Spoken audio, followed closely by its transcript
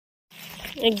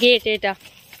Gate এটা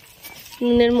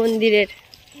নুনের মন্দিরের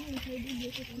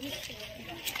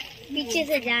पीछे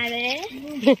से जा रहे हैं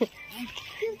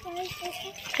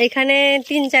এখানে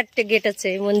 3-4টে গেট আছে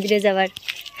মন্দিরে যাওয়ার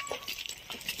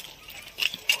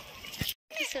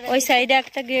ওই সাইডে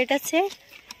একটা গেট আছে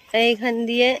এইখান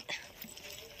দিয়ে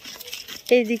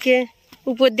এইদিকে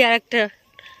উপর দিয়ে আরেকটা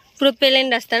পুরো প্লেন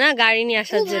রাস্তা না গাড়ি নিয়ে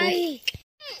আসার জন্য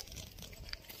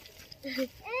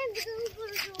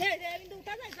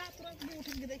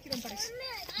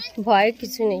ভয়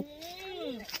কিছু নেই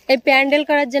এই প্যান্ডেল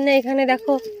করার জন্য এখানে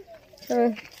দেখো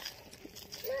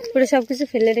পুরো সবকিছু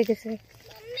ফেলে রেখেছে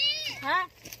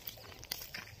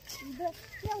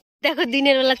দেখো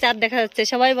দিনের বেলা চাঁদ দেখা যাচ্ছে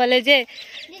সবাই বলে যে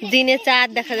দিনে চাঁদ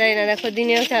দেখা যায় না দেখো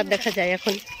দিনেও চাঁদ দেখা যায়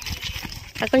এখন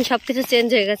এখন সবকিছু চেঞ্জ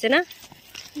হয়ে গেছে না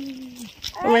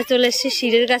আমরা চলে এসেছি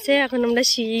সিঁড়ির কাছে এখন আমরা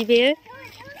সিঁড়ি বেয়ে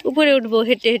উপরে উঠবো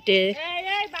হেঁটে হেঁটে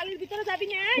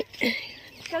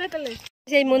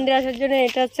সেই মন্দির আসার জন্য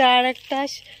এটা হচ্ছে আর একটা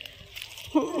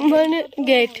মানে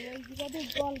গেট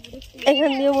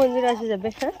এখান দিয়ে মন্দির আসা যাবে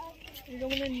হ্যাঁ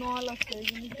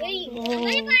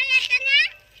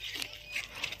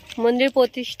মন্দির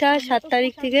প্রতিষ্ঠা 7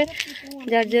 তারিখ থেকে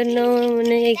যার জন্য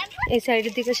মানে এই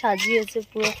সাইডের দিকে সাজিয়েছে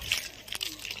পুরো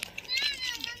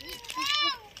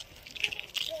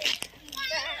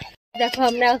দেখো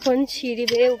আমরা এখন সিঁড়ি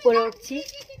বেয়ে উপরে উঠছি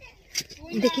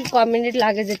দেখি ক মিনিট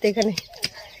লাগে যেতে এখানে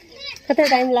কত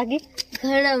টাইম লাগে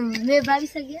घड़ा में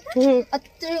 22 आ गया अब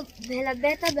तो पहला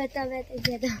बैठा बैठा बैठा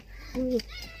गया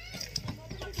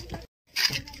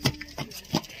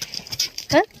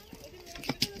হ্যাঁ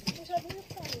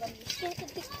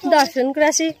দর্শন করে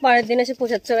আসি পরের দিন এসে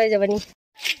প্রসাদ চড়াই যাবানি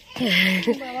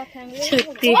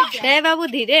সত্যি হ্যাঁ বাবু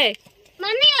ধীরে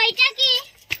मम्मी ওইটা কি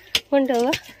কোনটা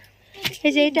বাবা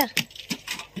এই যে এইটা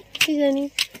কি জানি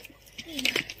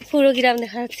পুরো গ্রাম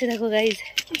দেখা যাচ্ছে দেখো গাইজ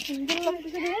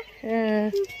হ্যাঁ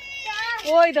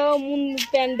ওই দাও মুন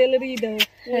প্যান্ডেলের ই দাও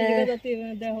ওই জায়গাতে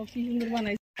দেখো কি সুন্দর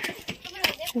বানাইছে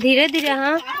ধীরে ধীরে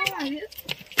হ্যাঁ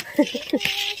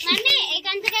মানে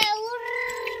এখান থেকে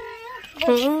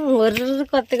ওর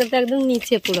করতে করতে একদম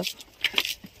নিচে পুরো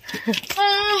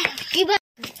কি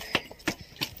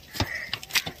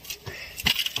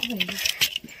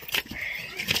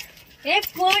এ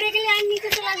পড়ে গেলে আর নিচে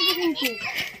চলে আসবে কিন্তু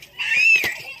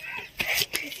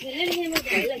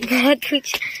बहुत कुछ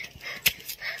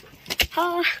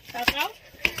তাকাও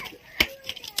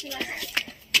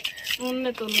অন্য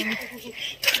তো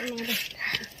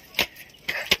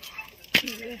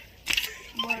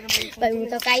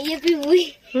तो काइए भी हुई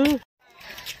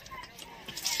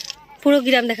পুরো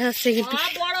গ্রাম দেখা যাচ্ছে কিন্তু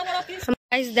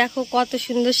গাইস দেখো কত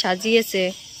সুন্দর সাজিয়েছে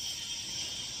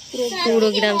পুরো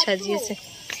গ্রাম সাজিয়েছে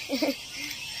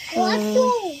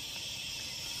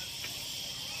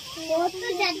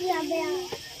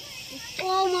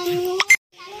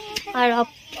আর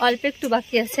অল্প একটু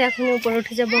বাকি আছে এখন উপরে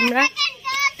উঠে যাবো আমরা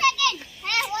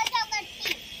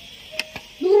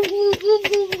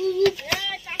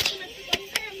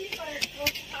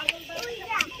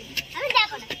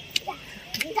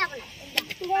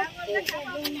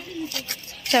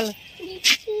চলো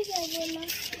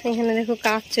এখানে দেখো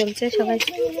কাজ চলছে সবাই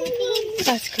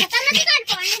কাজ করছে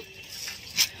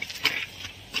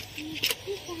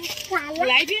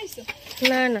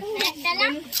না না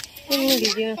এমনি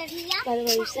ভিডিও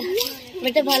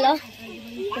बेटा ভালো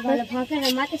ভালো ফাঁকা না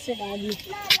মাকে সে দাদি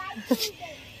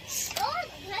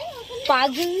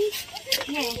পাগল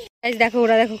গাইস দেখো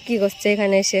ওরা দেখো কি করছে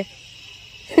এখানে এসে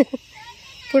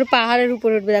পুরো পাহাড়ের উপর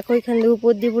উঠবে দেখো এখান থেকে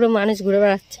উপর দিয়ে পুরো মানুষ ঘুরে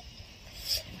বেড়াচ্ছে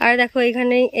আর দেখো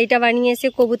এখানে এইটা বানিয়েছে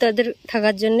কবুতরদের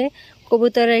থাকার জন্য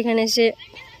কবুতররা এখানে এসে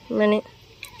মানে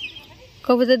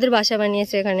কবুতরদের বাসা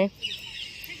বানিয়েছে এখানে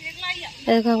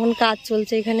দেখো এখন কাজ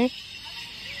চলছে এখানে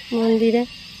মন্দিরে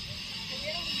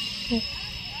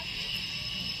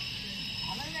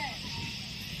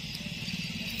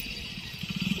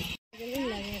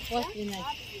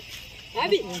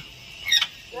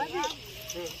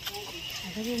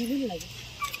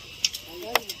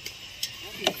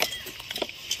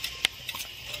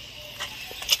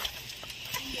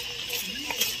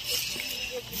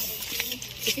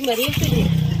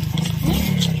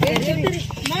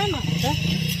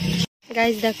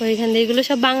গাইস দেখো এখানে এগুলো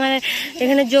সব বাঙালি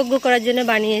এখানে যজ্ঞ করার জন্য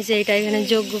বানিয়েছে এটা এখানে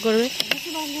যজ্ঞ করবে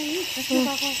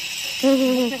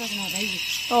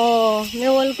ও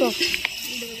মেওলকো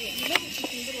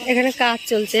এখানে কাজ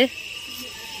চলছে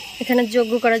এখানে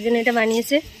যজ্ঞ করার জন্য এটা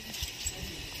বানিয়েছে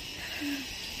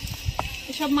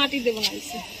সব মাটি দিয়ে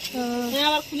বানাইছে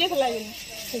আবার খুলে ফেলাই না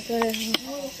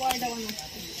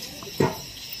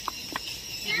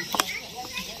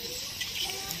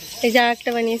এই যে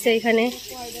আরেকটা বানিয়েছে এখানে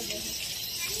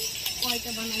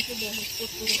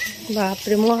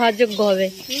বাপরে মহাযজ্ঞ হবে।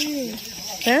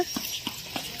 হ্যাঁ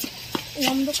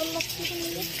অন্ধকার লাগছে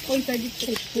ওই সাইড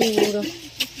পুরো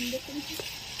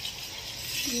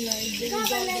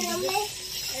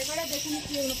এবারে দেখুন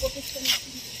কি হলো প্রতিষ্ঠান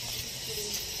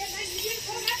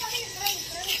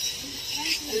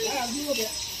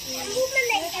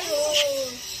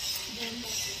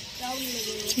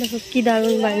দেখো কি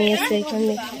দারুণ বানিয়েছে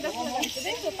এখানে।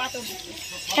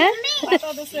 হ্যাঁ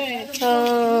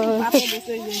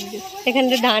এখানে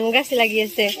তো ধান গাছ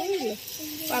লাগিয়েছে।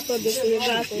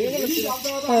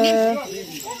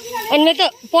 इनमें तो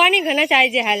पानी घना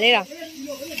चाहिए हालेगा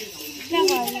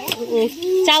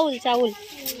चावल चावल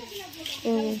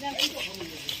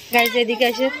गाइस এদিকে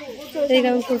আসে এদিকে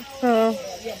আমি হ্যাঁ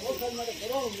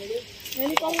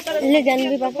ले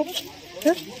জানবি বাবা।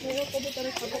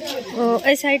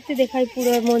 এই সাইডতে দেখাই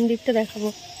পুরো মন্দিরটা দেখাবো।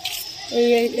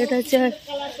 এটা হচ্ছে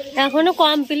এখনো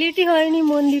কমপ্লিটই হয়নি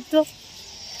মন্দির তো।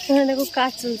 দেখো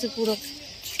কাজ চলছে পুরো।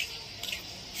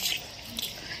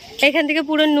 এখান থেকে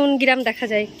पूरा नून ग्राम देखा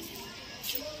जाए।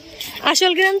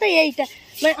 असल ग्राम तो यही था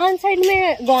मैं अन साइड में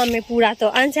गांव में पूरा तो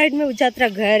अन साइड में उजात्रा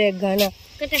घर है घना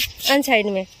अन साइड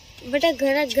में बेटा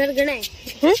घर गणाए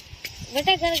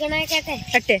बेटा घर गणाए कहते हैं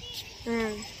कटे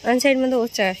अन साइड में तो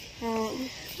अच्छा है।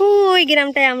 ওই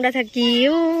গ্রামটায় আমরা থাকি।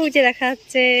 ওই যে দেখা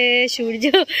যাচ্ছে সূর্য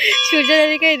সূর্য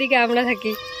দেবীকে এদিকে আমরা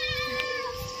থাকি।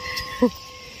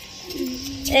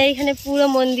 এইখানে পুরো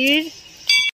মন্দির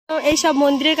এই সব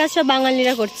মন্দিরের কাজ সব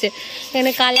বাঙালিরা করছে।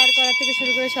 এখানে কালার করা থেকে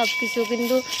শুরু করে সবকিছু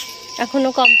কিন্তু এখনো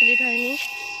কমপ্লিট হয়নি।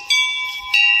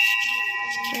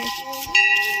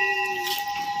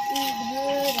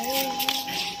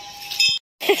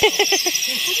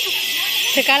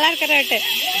 কালার করা এটা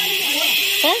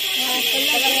হ্যাঁ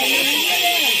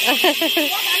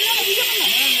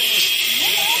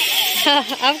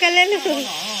अब कर ले लो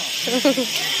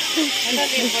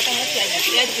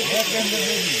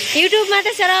यूट्यूब में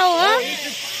तो चलाओ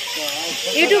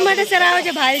यूट्यूब में तो चलाओ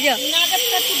जो भाई जो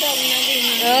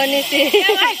नीचे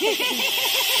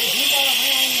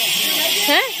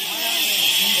हैं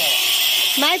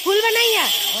माई फूल बनाइया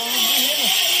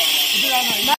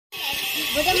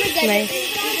नहीं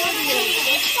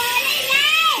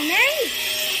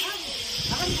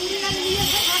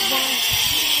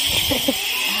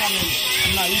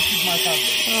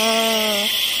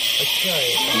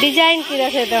डिजाइन की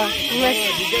रखे तो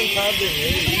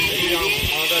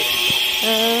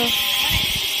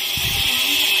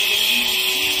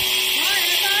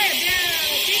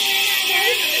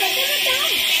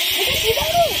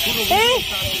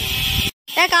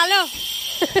कालो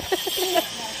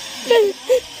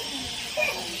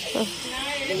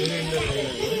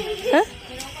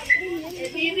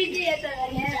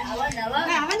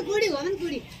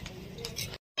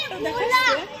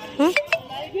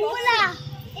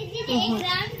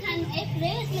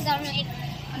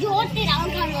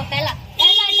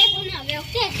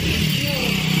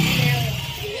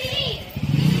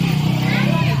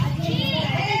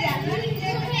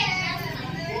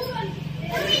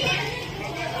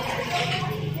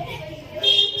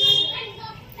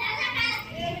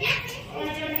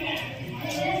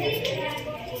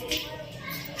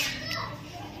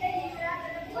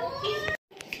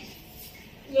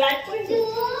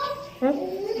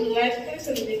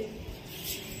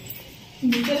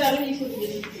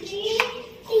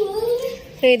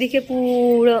এদিকে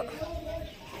পুরো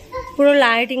পুরো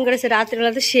লাইটিং করেছে। রাতের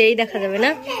বেলা তো সেই দেখা যাবে না।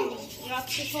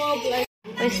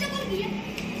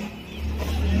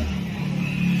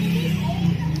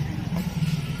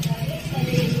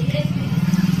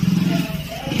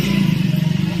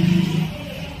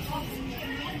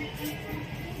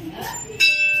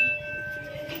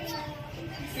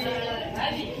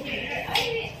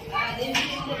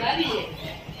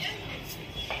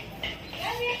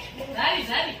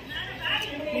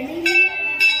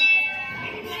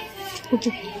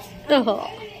 तो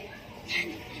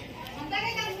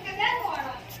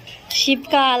शिव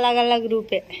का अलग अलग रूप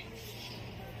है।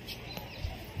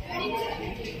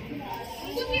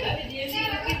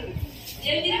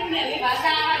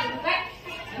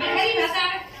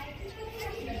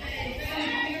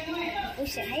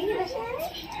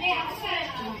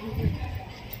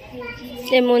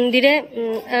 ये मंदिर है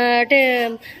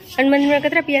हनुमान मंदिर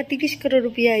का 30 करोड़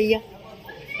रुपया आइया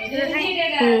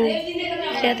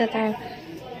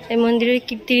এই মন্দিরে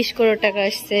 30 করোড় টাকা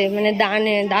আসছে মানে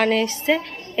দানে এসছে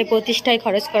এই প্রতিষ্ঠায়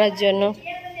খরচ করার জন্য।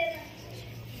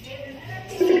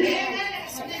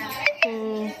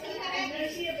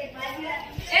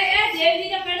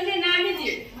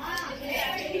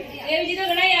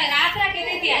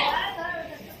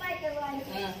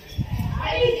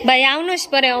 भाई आउनु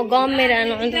परे गाँव में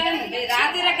रहनु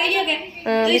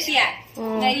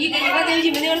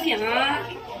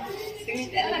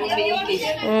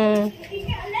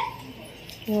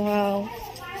वाओ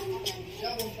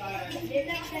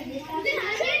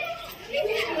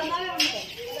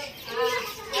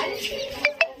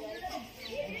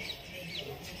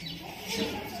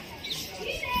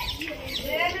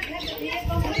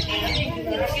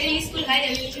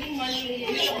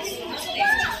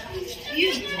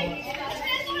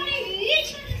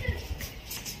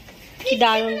কি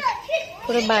দারুণ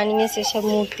করে বানিয়েছে সব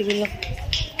মূর্তিগুলো।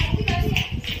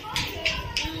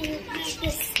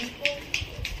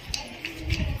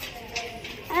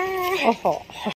 ওহো